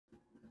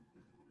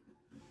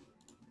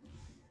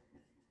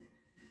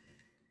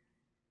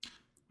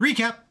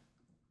recap.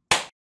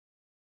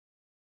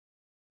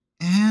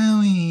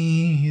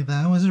 Owie,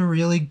 that was a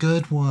really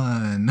good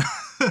one.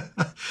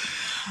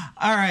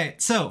 All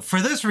right, so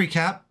for this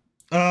recap,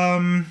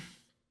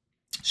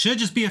 should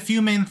just be a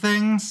few main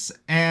things,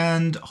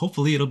 and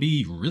hopefully it'll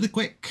be really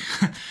quick,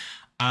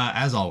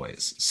 as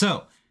always.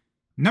 So,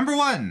 number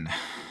one,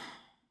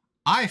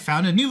 I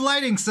found a new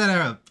lighting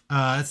setup.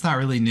 It's not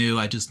really new,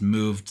 I just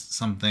moved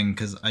something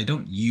because I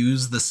don't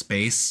use the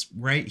space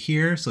right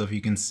here. So if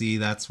you can see,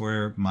 that's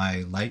where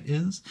my light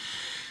is.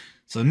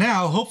 So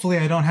now, hopefully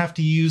I don't have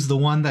to use the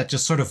one that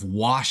just sort of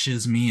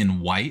washes me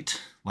in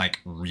white, like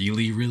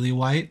really, really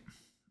white.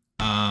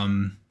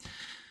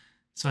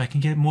 So I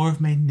can get more of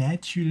my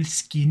natural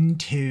skin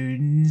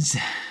tones.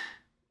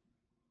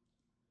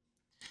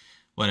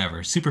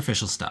 Whatever,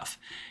 superficial stuff.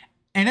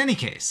 In any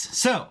case,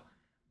 so,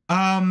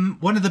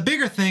 one of the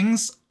bigger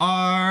things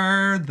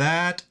are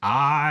that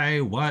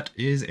what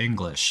is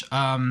English?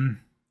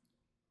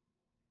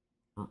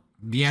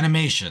 The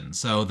animation.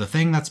 So the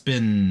thing that's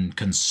been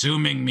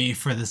consuming me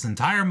for this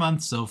entire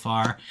month so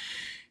far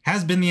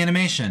has been the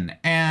animation,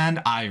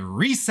 and I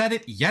reset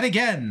it yet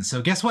again.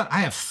 So guess what?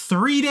 I have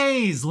 3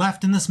 days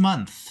left in this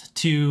month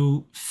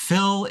to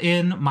fill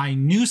in my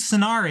new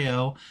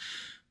scenario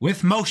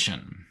with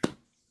motion.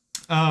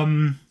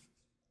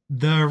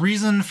 The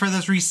reason for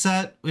this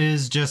reset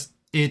is just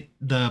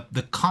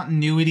the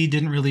continuity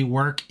didn't really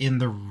work in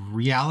the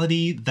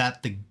reality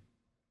that the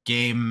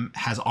game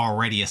has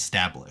already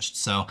established.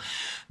 So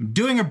I'm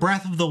doing a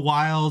Breath of the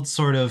Wild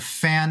sort of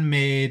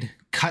fan-made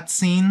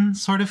cutscene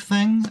sort of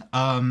thing.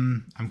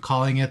 I'm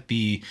calling it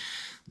the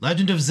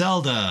Legend of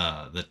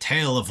Zelda, the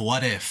Tale of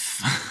What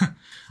If.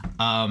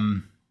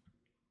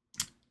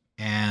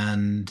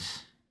 And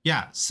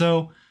yeah,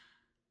 so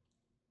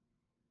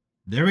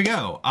there we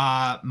go.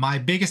 My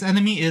biggest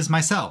enemy is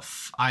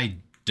myself. I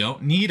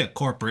don't need a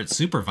corporate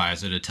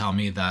supervisor to tell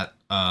me that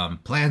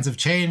plans have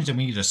changed and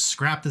we need to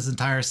scrap this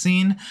entire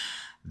scene.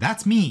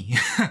 That's me.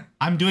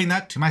 I'm doing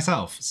that to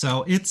myself.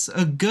 So it's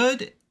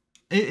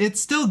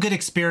still a good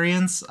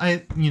experience, I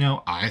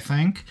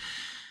think.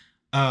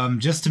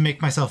 Just to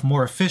make myself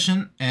more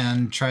efficient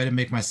and try to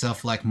make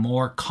myself like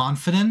more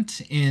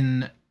confident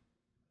in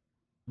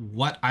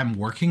what I'm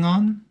working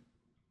on.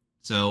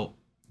 So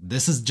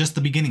this is just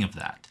the beginning of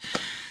that.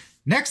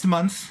 Next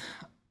month,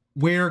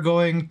 we're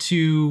going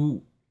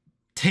to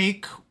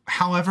take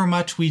however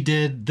much we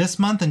did this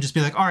month and just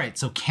be like, all right,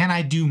 so can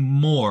I do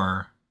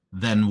more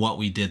than what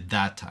we did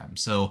that time?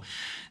 So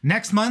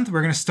next month,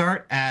 we're going to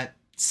start at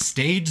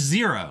stage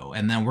 0,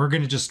 and then we're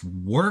going to just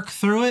work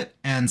through it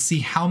and see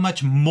how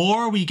much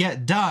more we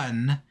get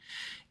done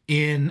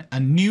in a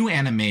new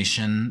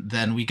animation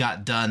than we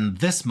got done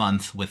this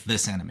month with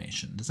this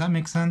animation. Does that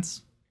make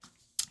sense?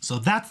 So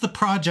that's the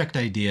project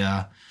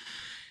idea,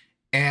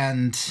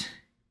 and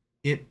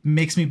it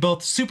makes me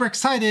both super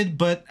excited,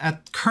 but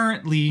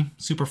currently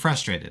super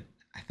frustrated.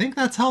 I think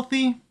that's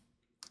healthy.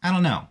 I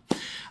don't know.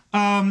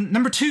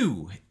 Number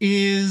 2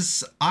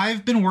 is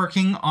I've been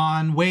working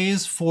on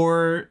ways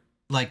for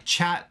like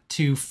chat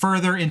to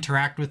further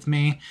interact with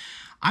me.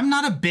 I'm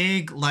not a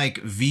big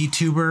like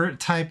VTuber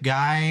type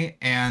guy,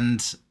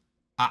 and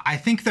I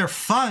think they're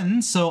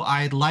fun, so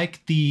I'd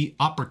like the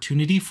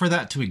opportunity for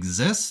that to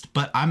exist,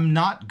 but I'm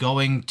not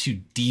going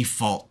to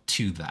default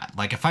to that.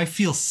 Like if I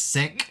feel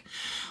sick,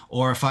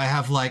 or if I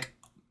have like,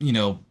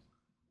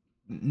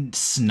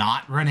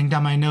 snot running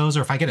down my nose,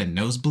 or if I get a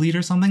nosebleed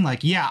or something,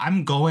 like, yeah,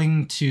 I'm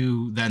going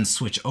to then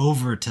switch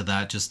over to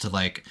that just to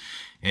like,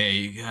 hey,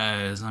 you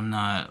guys, I'm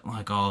not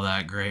like all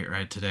that great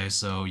right today,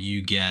 so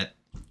you get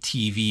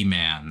TV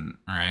man,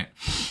 all right?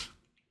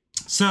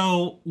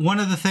 So one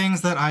of the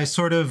things that I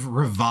sort of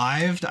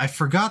revived, I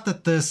forgot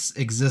that this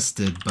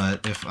existed,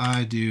 but if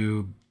I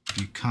do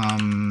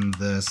become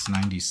this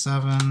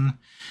 97,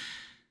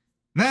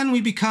 then we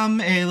become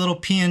a little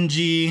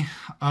PNG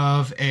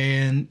of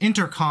an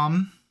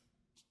intercom.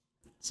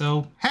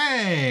 So,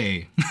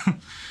 hey!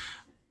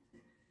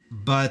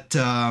 But,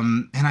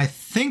 and I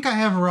think I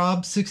have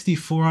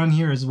Rob64 on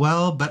here as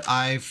well, but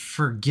I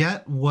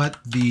forget what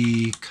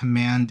the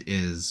command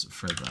is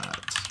for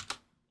that.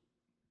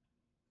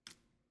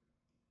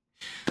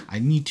 I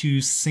need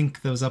to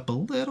sync those up a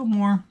little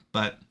more,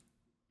 but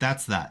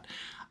that's that.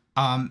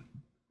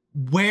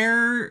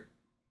 Where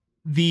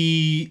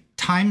the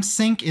time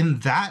sync in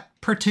that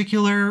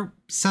particular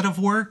set of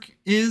work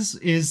is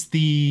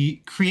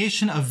the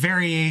creation of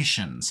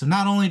variation. So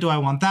not only do I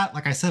want that,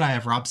 like I said, I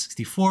have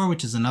Rob64,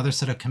 which is another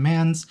set of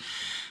commands,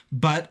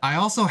 but I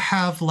also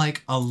have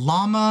like a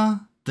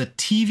llama, the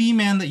TV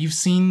man that you've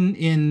seen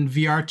in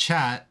VR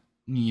chat,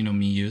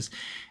 me use,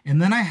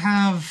 and then I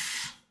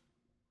have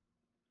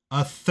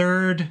a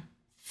third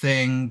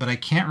thing, but I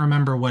can't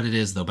remember what it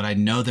is though, but I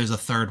know there's a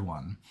third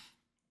one.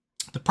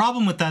 The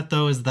problem with that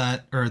though is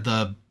that, or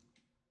the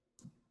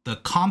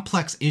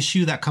complex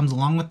issue that comes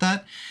along with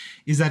that,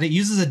 is that it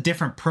uses a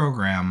different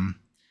program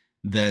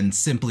than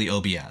simply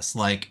OBS.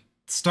 Like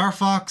Star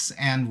Fox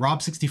and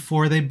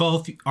Rob64, they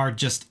both are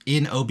just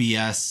in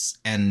OBS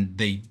and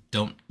they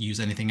don't use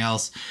anything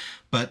else.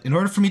 But in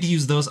order for me to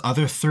use those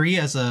other three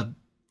as a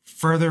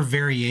further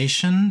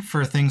variation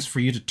for things for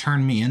you to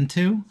turn me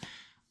into,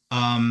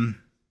 I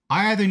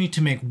either need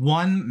to make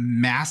one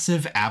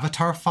massive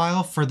avatar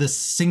file for this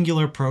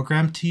singular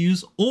program to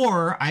use,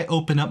 or I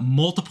open up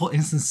multiple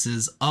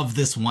instances of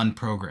this one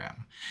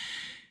program.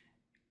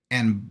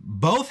 And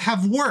both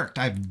have worked.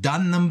 I've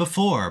done them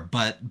before,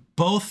 but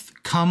both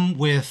come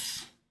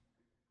with...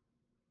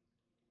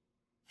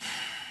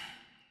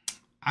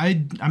 I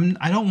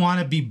don't want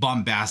to be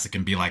bombastic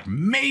and be like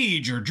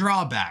major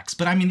drawbacks,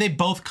 but I mean, they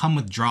both come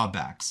with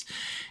drawbacks.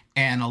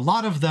 And a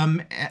lot of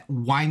them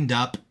wind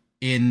up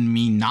in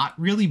me not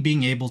really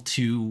being able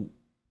to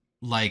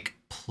like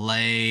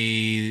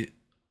play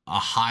a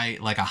high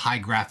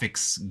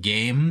graphics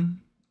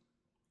game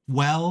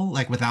well,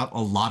 like without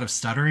a lot of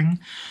stuttering,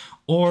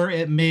 or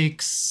it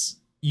makes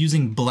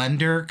using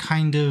Blender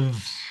kind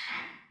of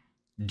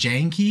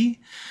janky.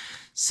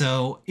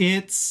 So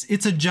it's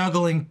a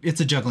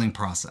juggling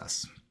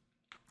process.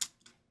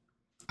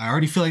 I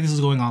already feel like this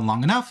is going on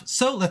long enough.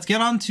 So let's get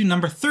on to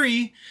number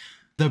 3.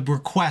 The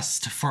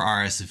request for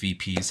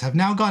RSVPs have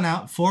now gone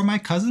out for my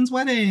cousin's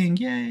wedding.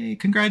 Yay,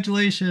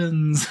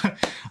 congratulations.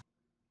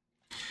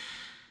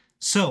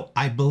 So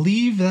I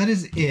believe that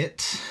is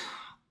it.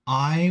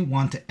 I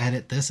want to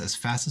edit this as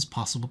fast as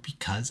possible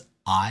because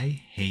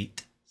I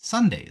hate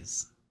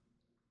Sundays.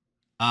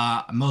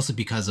 Mostly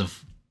because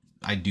of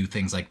I do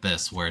things like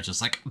this where it's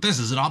just like, this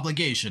is an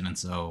obligation. And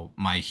so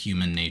my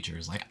human nature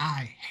is like,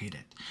 I hate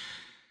it.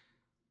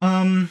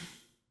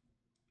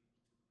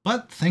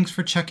 But thanks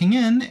for checking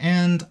in,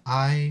 and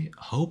I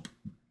hope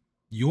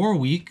your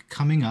week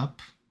coming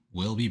up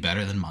will be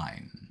better than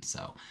mine.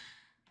 So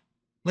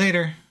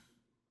later.